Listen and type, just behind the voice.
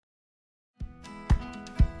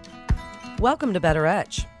Welcome to Better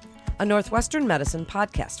Edge, a Northwestern Medicine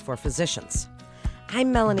podcast for physicians.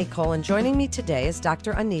 I'm Melanie Cole, and joining me today is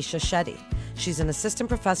Dr. Anisha Shetty. She's an assistant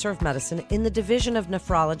professor of medicine in the Division of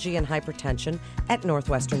Nephrology and Hypertension at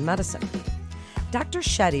Northwestern Medicine. Dr.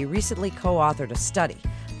 Shetty recently co-authored a study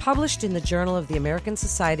published in the Journal of the American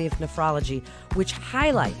Society of Nephrology, which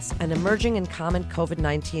highlights an emerging and common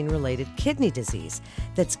COVID-19 related kidney disease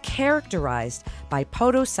that's characterized by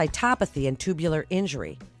podocytopathy and tubular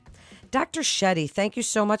injury. Dr. Shetty, thank you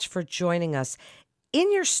so much for joining us.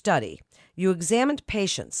 In your study, you examined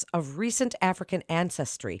patients of recent African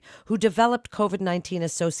ancestry who developed COVID-19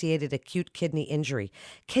 associated acute kidney injury.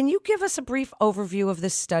 Can you give us a brief overview of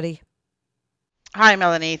this study? Hi,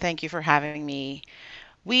 Melanie. Thank you for having me.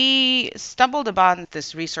 We stumbled upon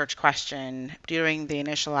this research question during the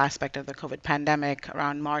initial aspect of the COVID pandemic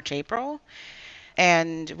around March, April.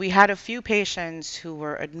 And we had a few patients who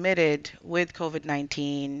were admitted with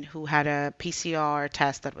COVID-19 who had a PCR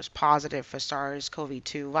test that was positive for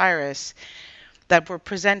SARS-CoV-2 virus that were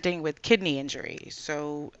presenting with kidney injuries,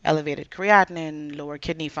 so elevated creatinine, lower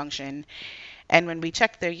kidney function. And when we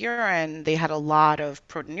checked their urine, they had a lot of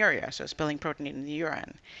proteinuria, so spilling protein in the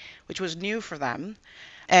urine, which was new for them.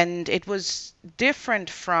 And it was different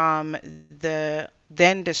from the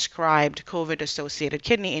then described COVID-associated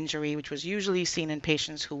kidney injury, which was usually seen in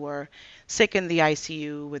patients who were sick in the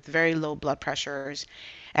ICU with very low blood pressures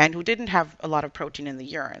and who didn't have a lot of protein in the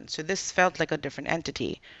urine. So this felt like a different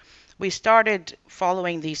entity. We started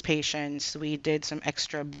following these patients. We did some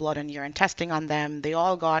extra blood and urine testing on them. They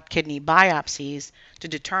all got kidney biopsies to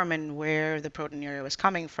determine where the proteinuria was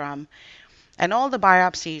coming from. And all the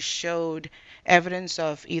biopsies showed evidence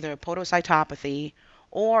of either podocytopathy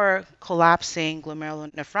or collapsing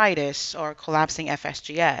glomerulonephritis or collapsing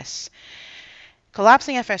FSGS.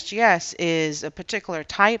 Collapsing FSGS is a particular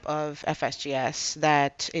type of FSGS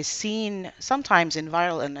that is seen sometimes in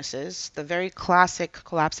viral illnesses. The very classic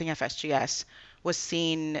collapsing FSGS was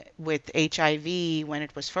seen with HIV when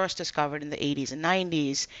it was first discovered in the 80s and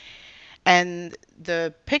 90s. And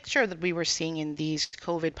the picture that we were seeing in these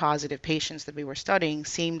COVID-positive patients that we were studying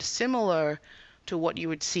seemed similar to what you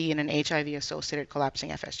would see in an HIV-associated collapsing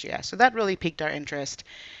FSGS. So that really piqued our interest.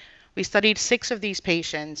 We studied 6 of these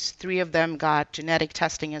patients. 3 of them got genetic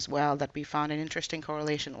testing as well that we found an interesting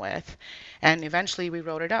correlation with. And eventually we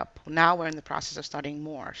wrote it up. Now we're in the process of studying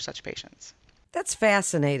more such patients. That's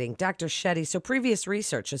fascinating, Dr. Shetty. So previous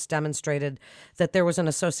research has demonstrated that there was an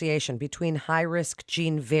association between high-risk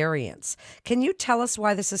gene variants. Can you tell us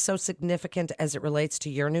why this is so significant as it relates to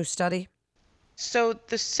your new study? So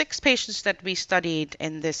the 6 patients that we studied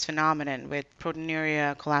in this phenomenon with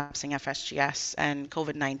proteinuria, collapsing FSGS, and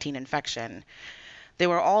COVID-19 infection, they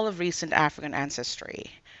were all of recent African ancestry.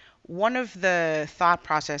 One of the thought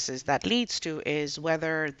processes that leads to is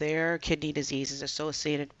whether their kidney disease is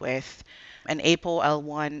associated with an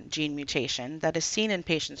APOL1 gene mutation that is seen in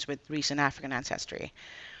patients with recent African ancestry.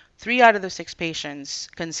 3 out of the 6 patients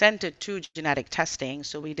consented to genetic testing,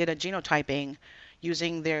 so we did a genotyping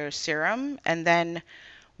using their serum, and then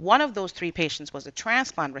one of those 3 patients was a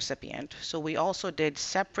transplant recipient, so we also did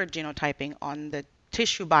separate genotyping on the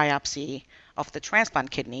tissue biopsy of the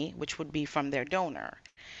transplant kidney, which would be from their donor.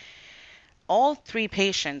 All 3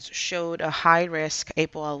 patients showed a high-risk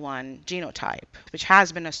APOL1 genotype, which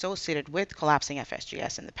has been associated with collapsing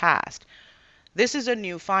FSGS in the past. This is a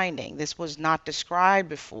new finding. This was not described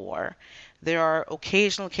before. There are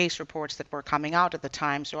occasional case reports that were coming out at the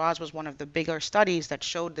time, so ours was one of the bigger studies that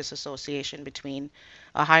showed this association between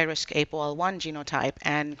a high-risk APOL1 genotype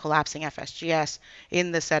and collapsing FSGS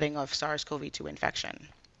in the setting of SARS-CoV-2 infection.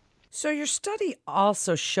 So your study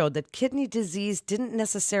also showed that kidney disease didn't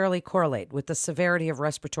necessarily correlate with the severity of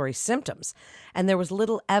respiratory symptoms, and there was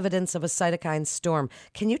little evidence of a cytokine storm.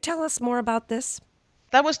 Can you tell us more about this?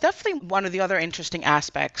 That was definitely one of the other interesting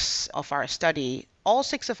aspects of our study. All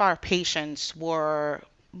 6 of our patients were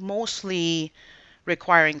mostly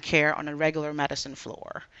requiring care on a regular medicine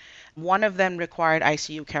floor. One of them required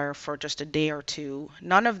ICU care for just a day or 2.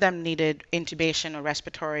 None of them needed intubation or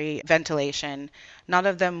respiratory ventilation. None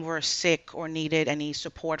of them were sick or needed any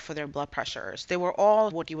support for their blood pressures. They were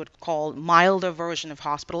all what you would call milder version of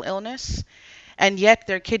hospital illness, and yet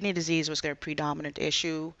their kidney disease was their predominant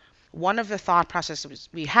issue. One of the thought processes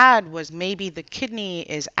we had was maybe the kidney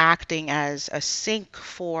is acting as a sink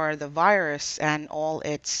for the virus and all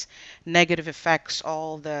its negative effects,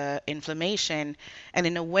 all the inflammation, and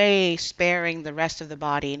in a way sparing the rest of the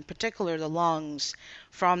body, in particular the lungs,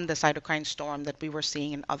 from the cytokine storm that we were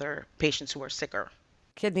seeing in other patients who were sicker.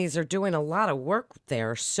 Kidneys are doing a lot of work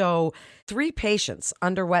there. So, 3 patients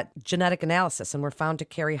underwent genetic analysis and were found to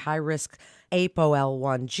carry high risk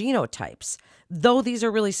APOL1 genotypes. Though these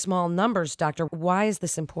are really small numbers, Doctor, why is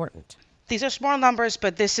this important? These are small numbers,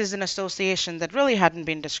 but this is an association that really hadn't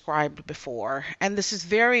been described before. And this is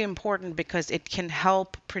very important because it can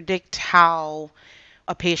help predict how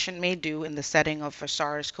a patient may do in the setting of a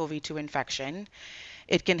SARS-CoV-2 infection.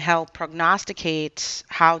 It can help prognosticate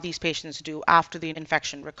how these patients do after the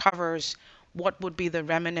infection recovers, what would be the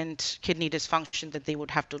remnant kidney dysfunction that they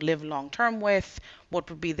would have to live long term with, what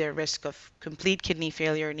would be their risk of complete kidney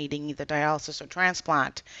failure needing either dialysis or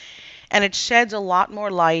transplant. And it sheds a lot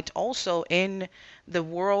more light also in the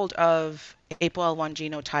world of APOL1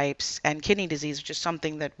 genotypes and kidney disease, which is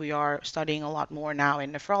something that we are studying a lot more now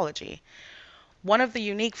in nephrology. One of the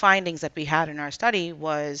unique findings that we had in our study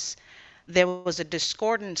was there was a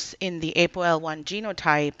discordance in the APOL1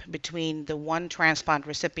 genotype between the one transplant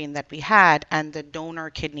recipient that we had and the donor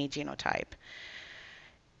kidney genotype.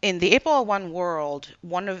 In the APOL1 world,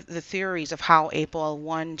 one of the theories of how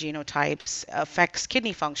APOL1 genotypes affects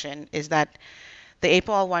kidney function is that the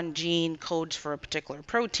APOL1 gene codes for a particular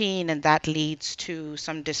protein, and that leads to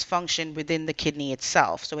some dysfunction within the kidney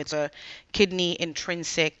itself. So it's a kidney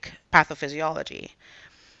intrinsic pathophysiology.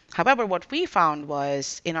 However, what we found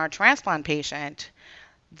was in our transplant patient,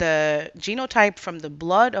 the genotype from the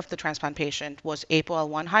blood of the transplant patient was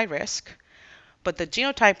APOL1 high risk, but the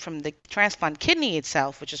genotype from the transplant kidney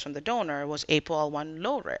itself, which is from the donor, was APOL1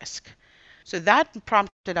 low risk. So that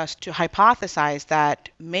prompted us to hypothesize that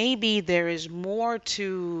maybe there is more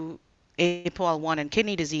to APOL1 and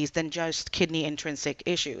kidney disease than just kidney intrinsic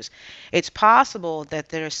issues. It's possible that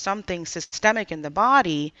there is something systemic in the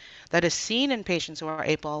body that is seen in patients who are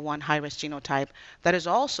APOL1 high risk genotype that is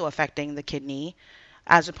also affecting the kidney,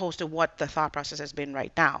 as opposed to what the thought process has been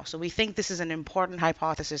right now. So we think this is an important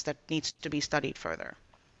hypothesis that needs to be studied further.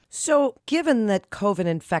 So, given that COVID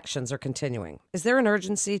infections are continuing, is there an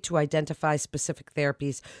urgency to identify specific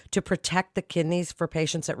therapies to protect the kidneys for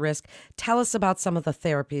patients at risk? Tell us about some of the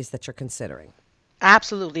therapies that you're considering.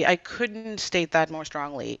 Absolutely. I couldn't state that more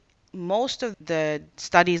strongly. Most of the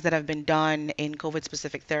studies that have been done in COVID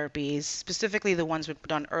specific therapies, specifically the ones we've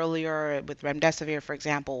done earlier with remdesivir, for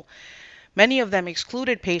example, many of them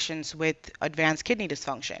excluded patients with advanced kidney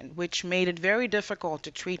dysfunction, which made it very difficult to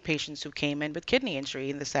treat patients who came in with kidney injury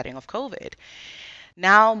in the setting of COVID.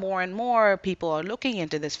 Now, more and more people are looking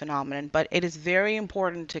into this phenomenon, but it is very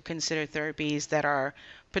important to consider therapies that are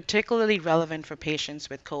particularly relevant for patients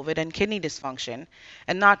with COVID and kidney dysfunction,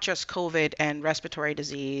 and not just COVID and respiratory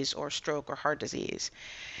disease or stroke or heart disease.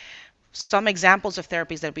 Some examples of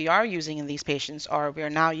therapies that we are using in these patients are we are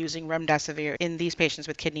now using remdesivir in these patients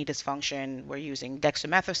with kidney dysfunction. We're using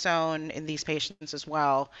dexamethasone in these patients as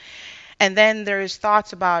well. And then there's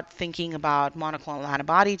thoughts about thinking about monoclonal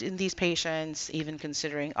antibodies in these patients, even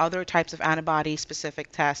considering other types of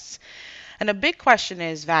antibody-specific tests. And a big question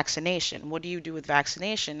is vaccination. What do you do with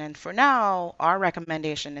vaccination? And for now, our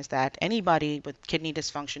recommendation is that anybody with kidney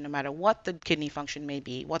dysfunction, no matter what the kidney function may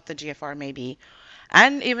be, what the GFR may be,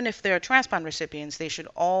 and even if they're transplant recipients, they should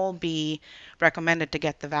all be recommended to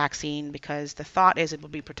get the vaccine because the thought is it will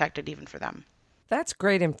be protected even for them. That's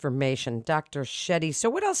great information, Dr. Shetty. So,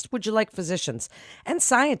 what else would you like physicians and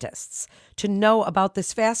scientists to know about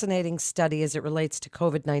this fascinating study as it relates to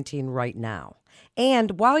COVID-19 right now?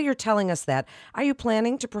 And while you're telling us that, are you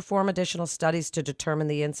planning to perform additional studies to determine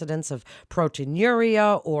the incidence of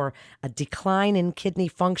proteinuria or a decline in kidney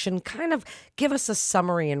function? Kind of give us a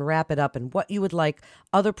summary and wrap it up and what you would like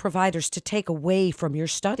other providers to take away from your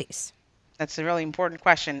studies. That's a really important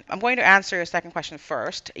question. I'm going to answer your second question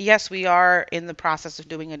first. Yes, we are in the process of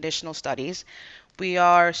doing additional studies. We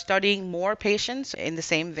are studying more patients in the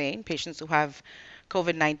same vein, patients who have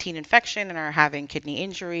COVID-19 infection and are having kidney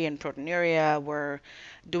injury and proteinuria. We're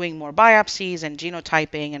doing more biopsies and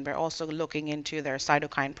genotyping, and we're also looking into their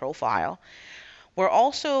cytokine profile. We're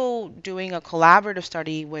also doing a collaborative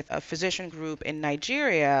study with a physician group in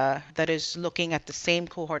Nigeria that is looking at the same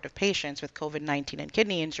cohort of patients with COVID-19 and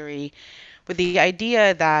kidney injury, with the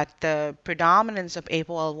idea that the predominance of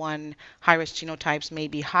APOL1 high-risk genotypes may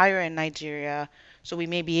be higher in Nigeria, so we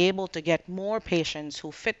may be able to get more patients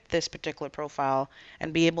who fit this particular profile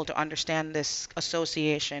and be able to understand this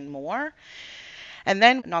association more. And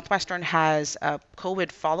then Northwestern has a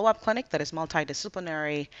COVID follow-up clinic that is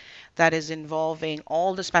multidisciplinary, that is involving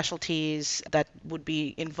all the specialties that would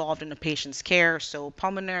be involved in a patient's care. So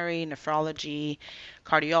pulmonary, nephrology,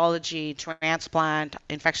 cardiology, transplant,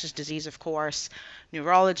 infectious disease, of course,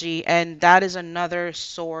 neurology. And that is another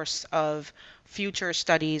source of future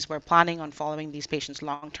studies. We're planning on following these patients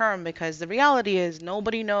long term because the reality is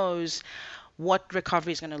nobody knows what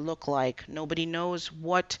recovery is going to look like. Nobody knows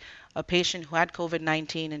what a patient who had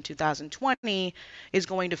COVID-19 in 2020 is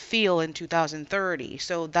going to feel in 2030.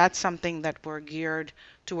 So that's something that we're geared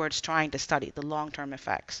towards trying to study, the long-term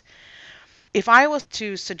effects. If I was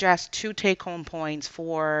to suggest two take-home points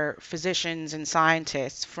for physicians and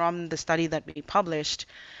scientists from the study that we published,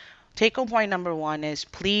 take-home point number one is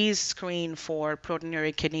please screen for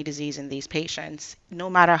proteinuria kidney disease in these patients, no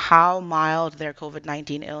matter how mild their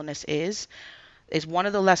COVID-19 illness is one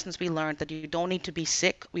of the lessons we learned that you don't need to be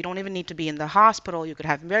sick. We don't even need to be in the hospital. You could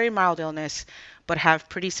have very mild illness, but have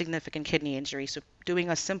pretty significant kidney injury. So doing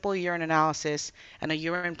a simple urine analysis and a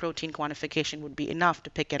urine protein quantification would be enough to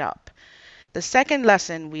pick it up. The second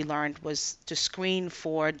lesson we learned was to screen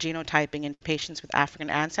for genotyping in patients with African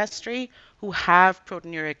ancestry who have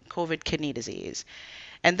proteinuric COVID kidney disease.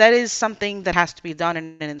 And that is something that has to be done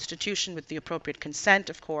in an institution with the appropriate consent,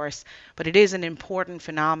 of course, but it is an important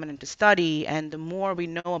phenomenon to study, and the more we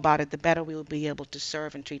know about it, the better we will be able to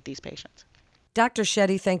serve and treat these patients. Dr.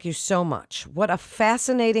 Shetty, thank you so much. What a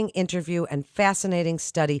fascinating interview and fascinating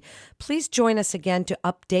study. Please join us again to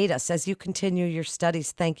update us as you continue your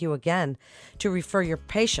studies. Thank you again. To refer your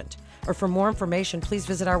patient or for more information, please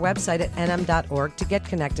visit our website at nm.org to get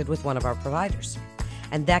connected with one of our providers.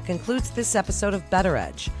 And that concludes this episode of Better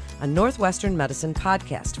Edge, a Northwestern Medicine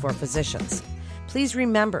podcast for physicians. Please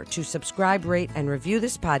remember to subscribe, rate, and review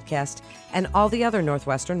this podcast and all the other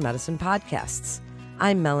Northwestern Medicine podcasts.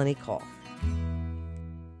 I'm Melanie Cole.